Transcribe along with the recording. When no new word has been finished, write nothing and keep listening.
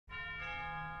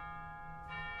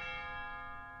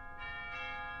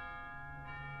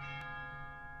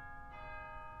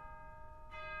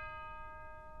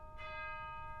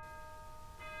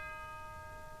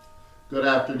Good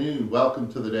afternoon.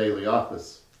 Welcome to the Daily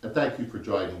Office, and thank you for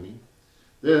joining me.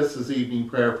 This is evening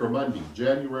prayer for Monday,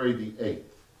 January the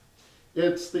 8th.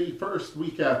 It's the first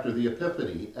week after the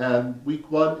Epiphany and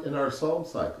week 1 in our Psalm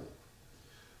cycle.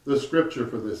 The scripture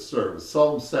for this service,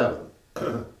 Psalm 7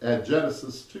 and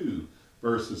Genesis 2,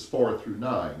 verses 4 through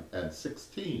 9 and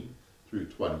 16 through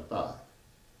 25.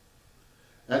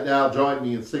 And now join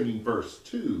me in singing verse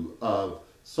 2 of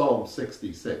Psalm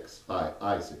 66 by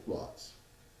Isaac Watts.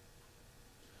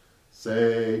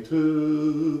 Say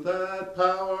to that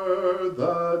power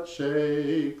that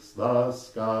shakes the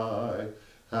sky,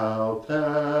 how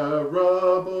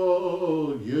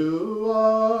terrible you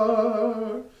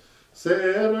are.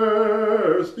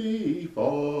 Sinners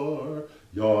before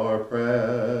your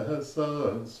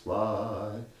presence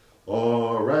fly,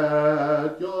 or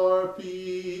at your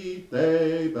feet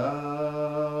they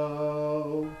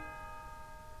bow.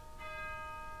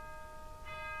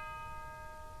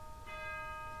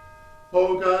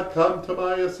 O God, come to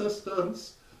my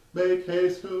assistance, make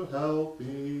haste to help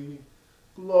me.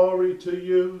 Glory to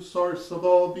you, source of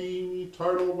all being,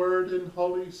 eternal Word and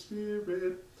Holy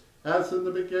Spirit, as in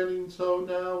the beginning, so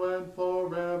now and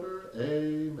forever.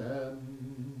 Amen.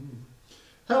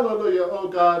 Hallelujah, O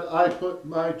God, I put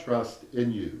my trust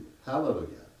in you.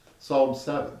 Hallelujah. Psalm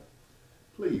 7.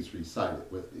 Please recite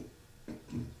it with me.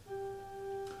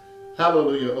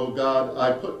 Hallelujah, O God,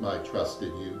 I put my trust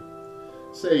in you.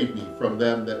 Save me from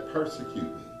them that persecute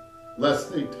me,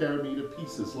 lest they tear me to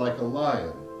pieces like a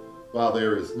lion, while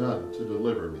there is none to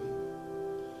deliver me.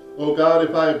 O God,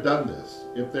 if I have done this,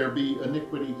 if there be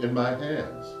iniquity in my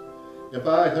hands, if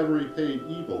I have repaid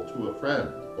evil to a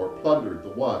friend, or plundered the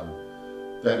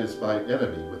one that is my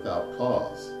enemy without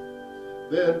cause,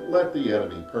 then let the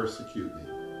enemy persecute me,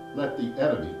 let the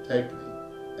enemy take me,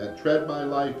 and tread my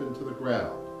life into the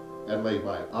ground, and lay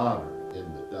my honor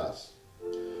in the dust.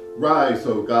 Rise,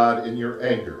 O God, in your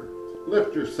anger.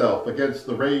 Lift yourself against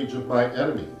the rage of my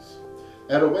enemies,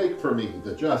 and awake for me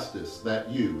the justice that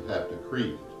you have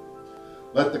decreed.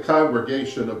 Let the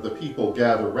congregation of the people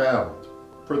gather round.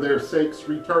 For their sakes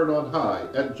return on high,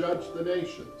 and judge the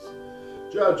nations.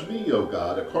 Judge me, O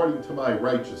God, according to my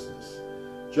righteousness.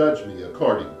 Judge me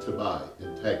according to my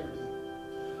integrity.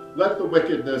 Let the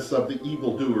wickedness of the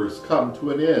evildoers come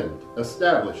to an end.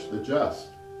 Establish the just.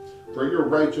 For your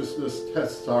righteousness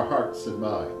tests our hearts and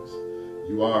minds.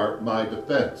 You are my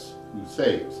defense, who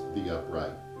saves the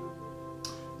upright.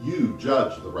 You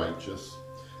judge the righteous,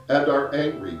 and are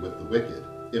angry with the wicked,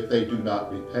 if they do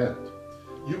not repent.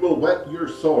 You will whet your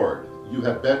sword, you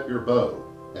have bent your bow,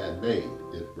 and made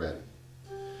it ready.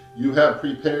 You have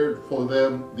prepared for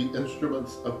them the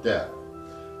instruments of death.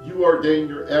 You ordain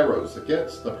your arrows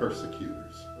against the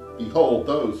persecutors. Behold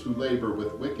those who labor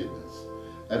with wickedness,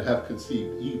 and have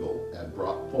conceived evil and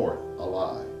brought forth a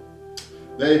lie.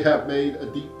 They have made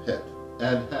a deep pit,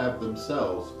 and have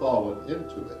themselves fallen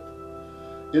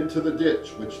into the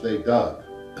ditch which they dug.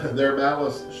 Their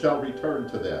malice shall return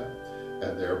to them,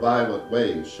 and their violent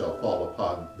ways shall fall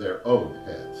upon their own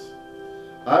heads.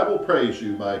 I will praise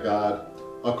you, my God,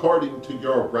 according to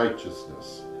your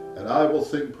righteousness, and I will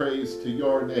sing praise to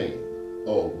your name,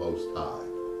 O Most High.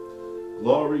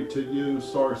 Glory to you,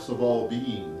 source of all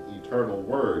being, eternal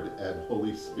Word and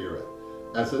Holy Spirit,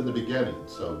 as in the beginning,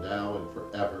 so now and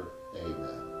forever.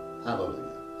 Amen.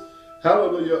 Hallelujah.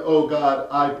 Hallelujah, O God,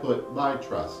 I put my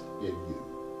trust in you.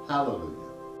 Hallelujah.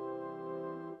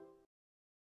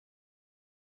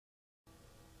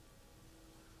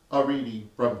 A reading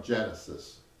from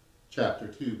Genesis, chapter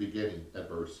 2, beginning at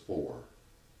verse 4.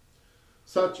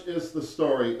 Such is the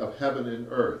story of heaven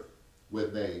and earth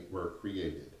when they were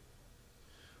created.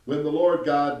 When the Lord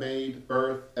God made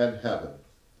earth and heaven,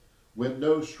 when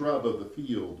no shrub of the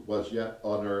field was yet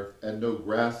on earth, and no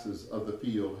grasses of the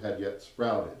field had yet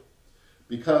sprouted,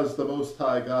 because the Most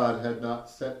High God had not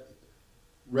sent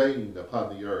rain upon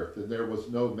the earth, and there was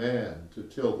no man to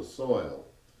till the soil,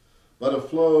 but a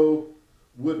flow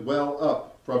would well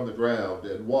up from the ground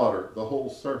and water the whole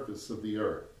surface of the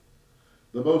earth.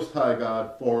 The Most High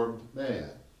God formed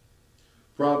man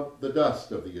from the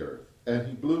dust of the earth, and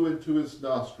he blew into his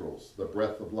nostrils the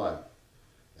breath of life,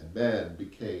 and man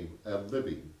became a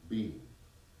living being.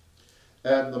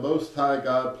 And the Most High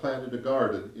God planted a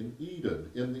garden in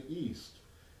Eden in the east,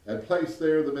 and placed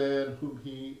there the man whom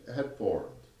he had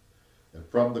formed. And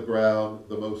from the ground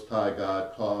the Most High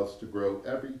God caused to grow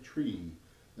every tree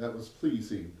that was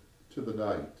pleasing to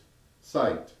the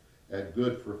sight, and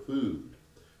good for food,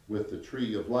 with the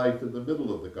tree of life in the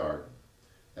middle of the garden,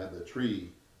 and the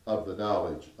tree of the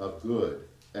knowledge of good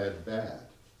and bad.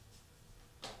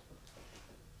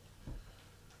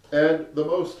 And the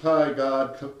Most High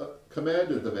God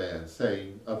commanded the man,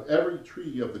 saying, "Of every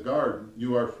tree of the garden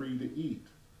you are free to eat.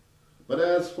 But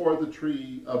as for the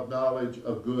tree of knowledge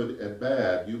of good and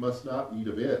bad, you must not eat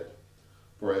of it,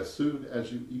 for as soon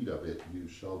as you eat of it, you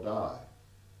shall die."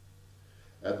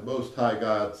 And the Most High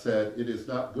God said, "It is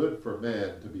not good for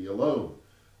man to be alone.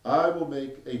 I will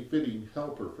make a fitting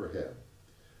helper for him."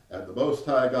 And the Most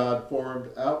High God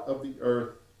formed out of the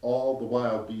earth all the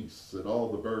wild beasts and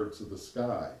all the birds of the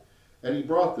sky, and he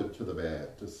brought them to the man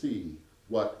to see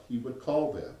what he would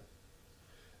call them.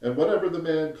 And whatever the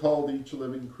man called each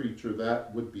living creature,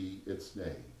 that would be its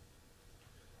name.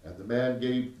 And the man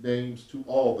gave names to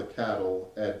all the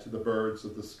cattle, and to the birds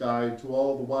of the sky, and to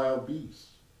all the wild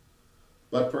beasts.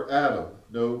 But for Adam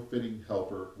no fitting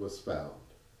helper was found.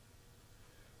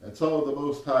 And so the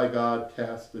Most High God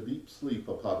cast a deep sleep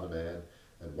upon the man,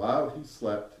 and while he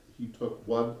slept, he took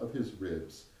one of his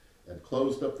ribs, and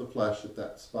closed up the flesh at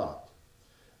that spot.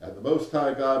 And the Most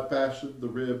High God fashioned the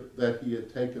rib that he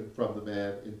had taken from the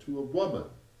man into a woman,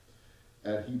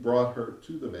 and he brought her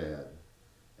to the man.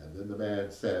 And then the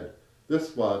man said,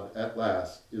 "This one at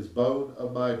last is bone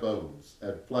of my bones,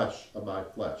 and flesh of my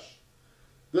flesh.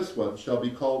 This one shall be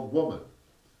called woman,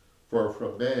 for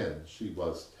from man she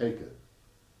was taken."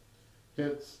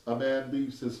 Hence a man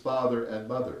leaves his father and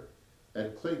mother,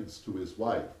 and clings to his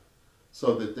wife,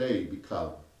 so that they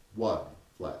become one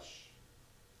flesh.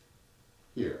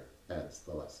 Here ends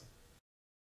the lesson.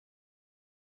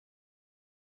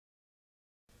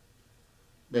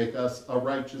 Make us a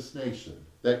righteous nation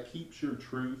that keeps your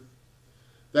truth,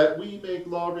 that we may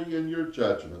glory in your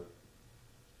judgment.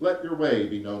 Let your way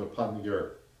be known upon the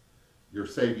earth, your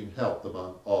saving health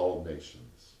among all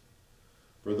nations.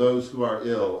 For those who are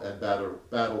ill and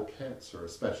battle cancer,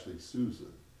 especially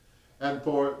Susan, and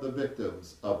for the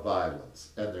victims of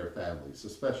violence and their families,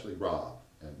 especially Rob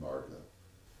and Margot.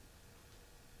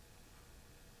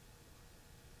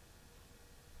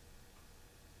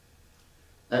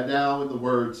 And now, in the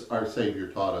words our Savior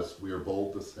taught us, we are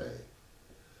bold to say,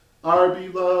 "Our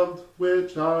beloved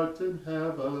which art in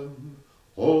heaven,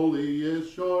 holy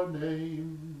is your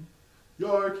name.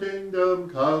 Your kingdom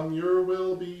come, your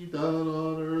will be done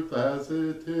on earth as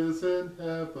it is in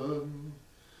heaven.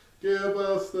 Give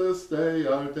us this day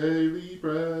our daily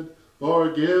bread.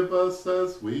 Forgive us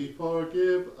as we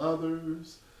forgive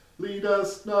others. Lead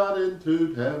us not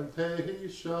into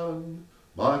temptation,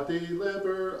 but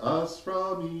deliver us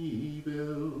from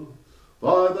evil.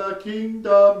 For the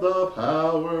kingdom, the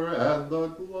power, and the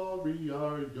glory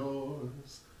are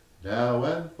yours, now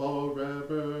and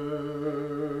forever."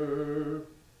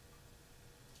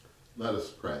 Let us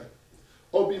pray.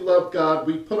 O beloved God,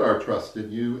 we put our trust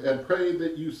in you and pray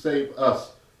that you save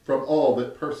us from all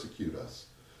that persecute us.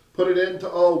 Put an end to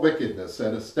all wickedness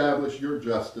and establish your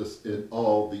justice in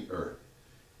all the earth.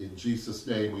 In Jesus'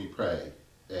 name we pray.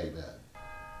 Amen.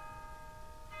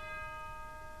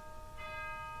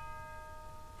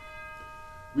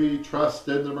 We trust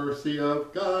in the mercy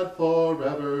of God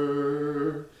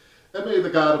forever. And may the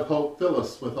God of hope fill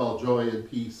us with all joy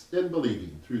and peace in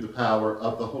believing through the power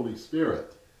of the Holy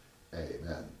Spirit.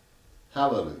 Amen.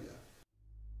 Hallelujah.